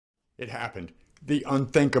It happened. The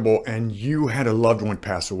unthinkable, and you had a loved one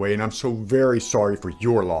pass away, and I'm so very sorry for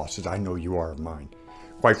your loss, as I know you are of mine.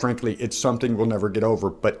 Quite frankly, it's something we'll never get over,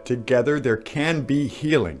 but together there can be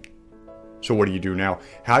healing. So what do you do now?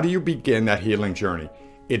 How do you begin that healing journey?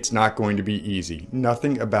 It's not going to be easy.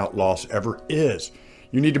 Nothing about loss ever is.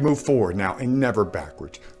 You need to move forward now and never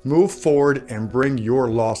backwards. Move forward and bring your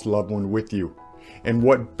lost loved one with you. And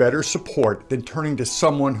what better support than turning to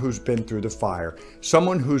someone who's been through the fire,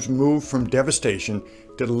 someone who's moved from devastation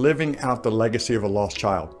to living out the legacy of a lost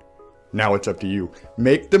child. Now it's up to you.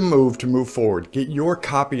 Make the move to move forward. Get your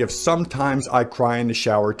copy of Sometimes I Cry in the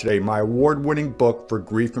Shower today, my award-winning book for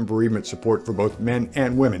grief and bereavement support for both men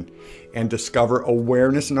and women, and discover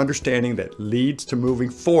awareness and understanding that leads to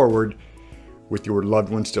moving forward with your loved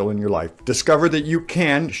one still in your life. Discover that you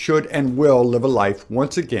can, should, and will live a life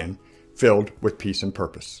once again filled with peace and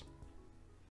purpose.